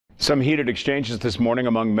Some heated exchanges this morning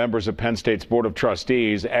among members of Penn State's Board of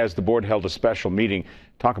Trustees as the board held a special meeting to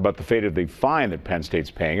talk about the fate of the fine that Penn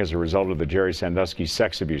State's paying as a result of the Jerry Sandusky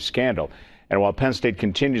sex abuse scandal. And while Penn State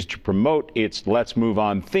continues to promote its Let's Move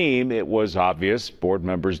On theme, it was obvious board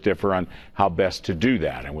members differ on how best to do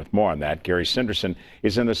that. And with more on that, Jerry Sandusky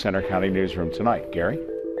is in the Center County newsroom tonight. Gary?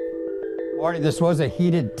 Marty, this was a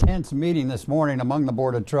heated, tense meeting this morning among the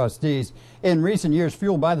Board of Trustees. In recent years,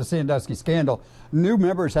 fueled by the Sandusky scandal, new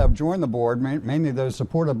members have joined the board, mainly those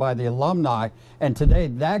supported by the alumni. And today,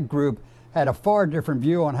 that group had a far different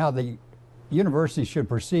view on how the university should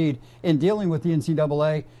proceed in dealing with the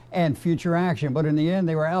NCAA and future action. But in the end,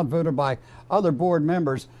 they were outvoted by other board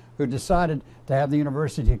members who decided to have the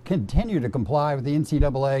university continue to comply with the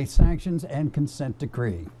NCAA sanctions and consent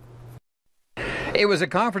decree. It was a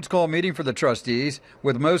conference call meeting for the trustees,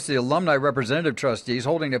 with most of the alumni representative trustees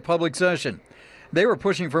holding a public session. They were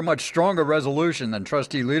pushing for a much stronger resolution than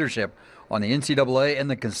trustee leadership on the NCAA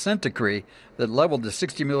and the consent decree that leveled the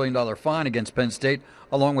 $60 million fine against Penn State,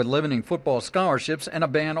 along with limiting football scholarships and a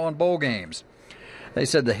ban on bowl games. They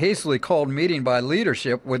said the hastily called meeting by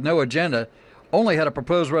leadership with no agenda only had a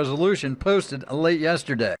proposed resolution posted late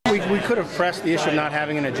yesterday. We could have pressed the issue of not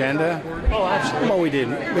having an agenda. Oh, absolutely. Well, we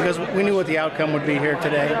didn't, because we knew what the outcome would be here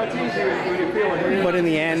today. But in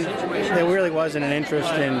the end, there really wasn't an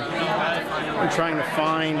interest in trying to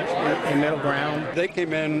find a middle ground. They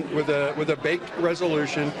came in with a baked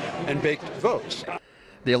resolution and baked votes.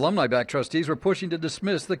 The alumni-backed trustees were pushing to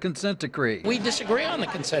dismiss the consent decree. We disagree on the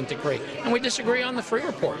consent decree, and we disagree on the free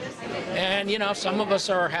report. And, you know, some of us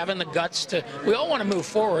are having the guts to, we all want to move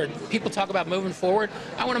forward. People talk about moving forward.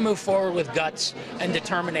 I want to move forward with guts and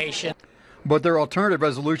determination. But their alternative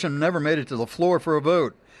resolution never made it to the floor for a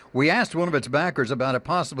vote. We asked one of its backers about it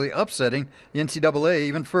possibly upsetting the NCAA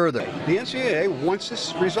even further. The NCAA wants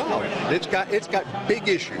this resolved. It's got big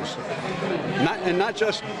issues, not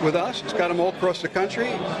just with us. It's got them all across the country.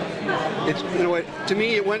 It's, you know, to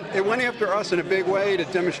me, it went after us in a big way to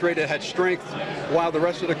demonstrate it had strength, while the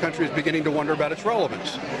rest of the country is beginning to wonder about its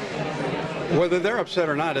relevance. Whether they're upset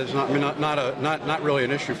or not is not really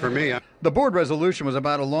an issue for me. The board resolution was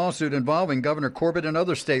about a lawsuit involving Governor Corbett and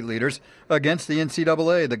other state leaders against the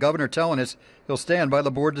NCAA. The governor telling us he'll stand by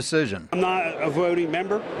the board decision. I'm not a voting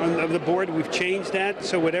member of the board. We've changed that,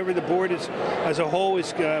 so whatever the board is as a whole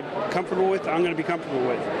is comfortable with, I'm going to be comfortable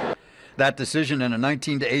with. That decision in a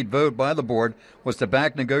 19-8 vote by the board was to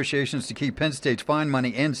back negotiations to keep Penn State's fine money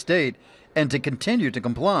in state and to continue to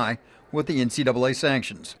comply with the NCAA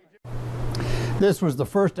sanctions. This was the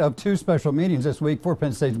first of two special meetings this week for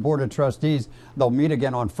Penn State's Board of Trustees. They'll meet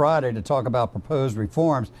again on Friday to talk about proposed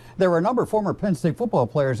reforms. There were a number of former Penn State football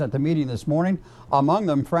players at the meeting this morning. Among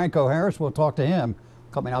them, Franco Harris. We'll talk to him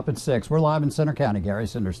coming up at 6. We're live in Center County. Gary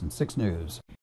Sinderson, 6 News.